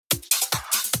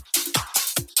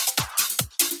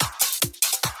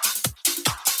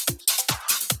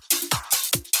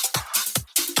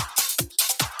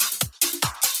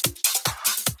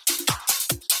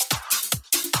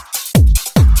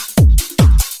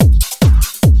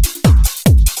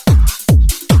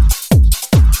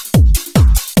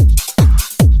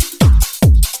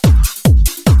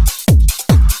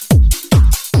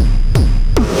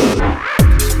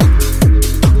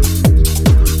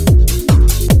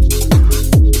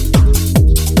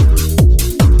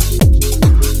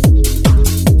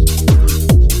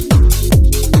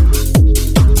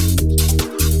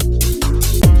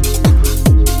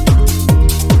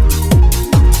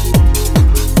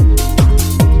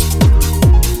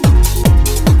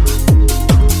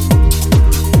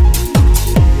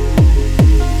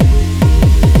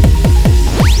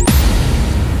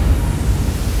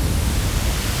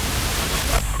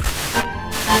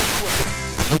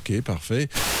fait.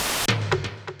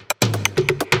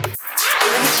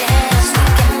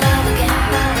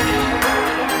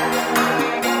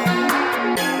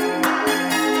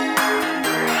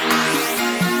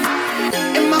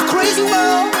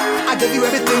 I gave you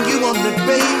everything you wanted,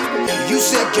 babe. You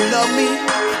said you love me,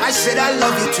 I said I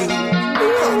love you too.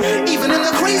 Even in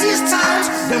the craziest times,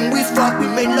 when we thought we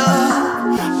made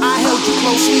love, I held you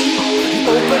closely, you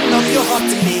opened up your heart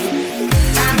to me.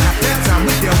 Time after time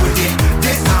we dealt with it.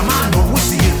 This time I know we'll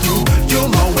see it through.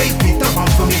 You'll always be the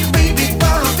one for me, baby,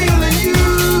 girl, I'm feeling you.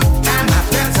 Time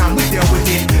after time we dealt with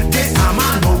it. This time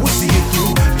I know we'll see it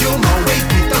through. You'll always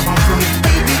be the one for me,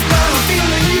 baby, girl, I'm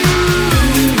feeling you.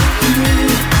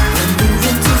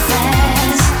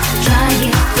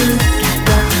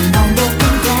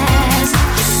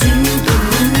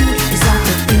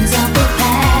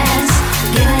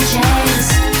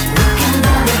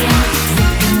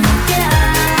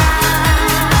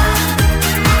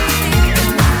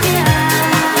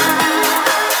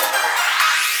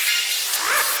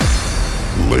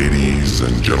 Ladies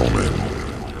and gentlemen,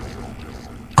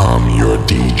 I'm your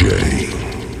DJ.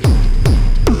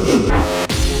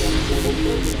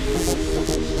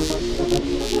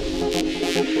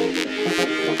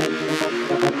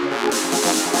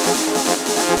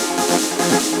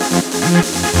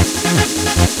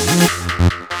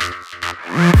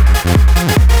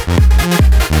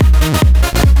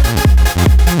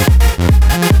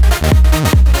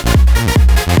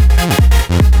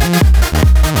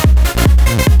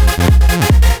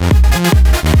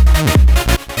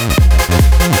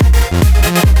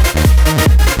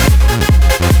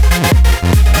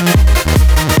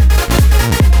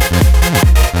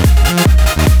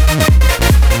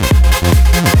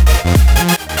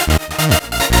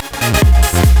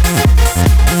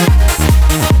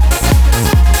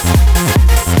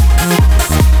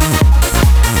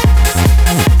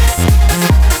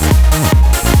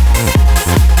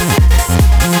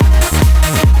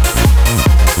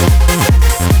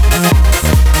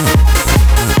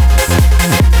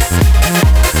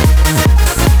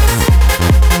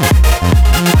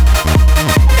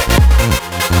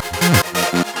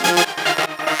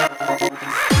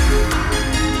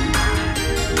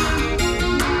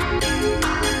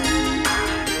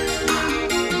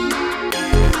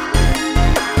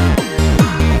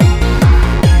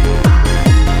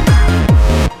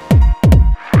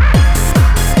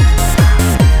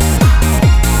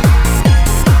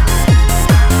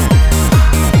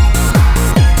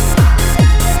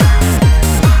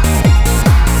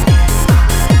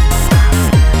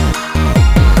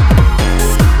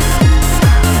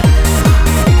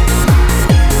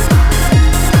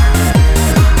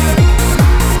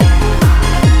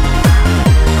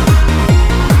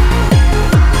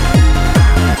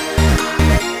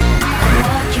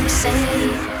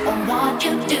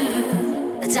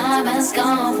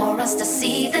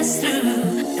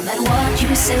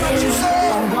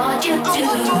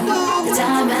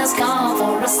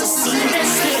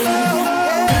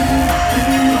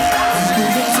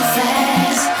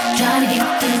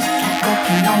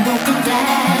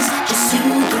 Just you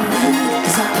the moon,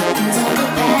 'cause all the things of the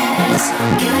past.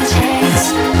 Give it a chance,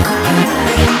 come on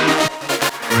again.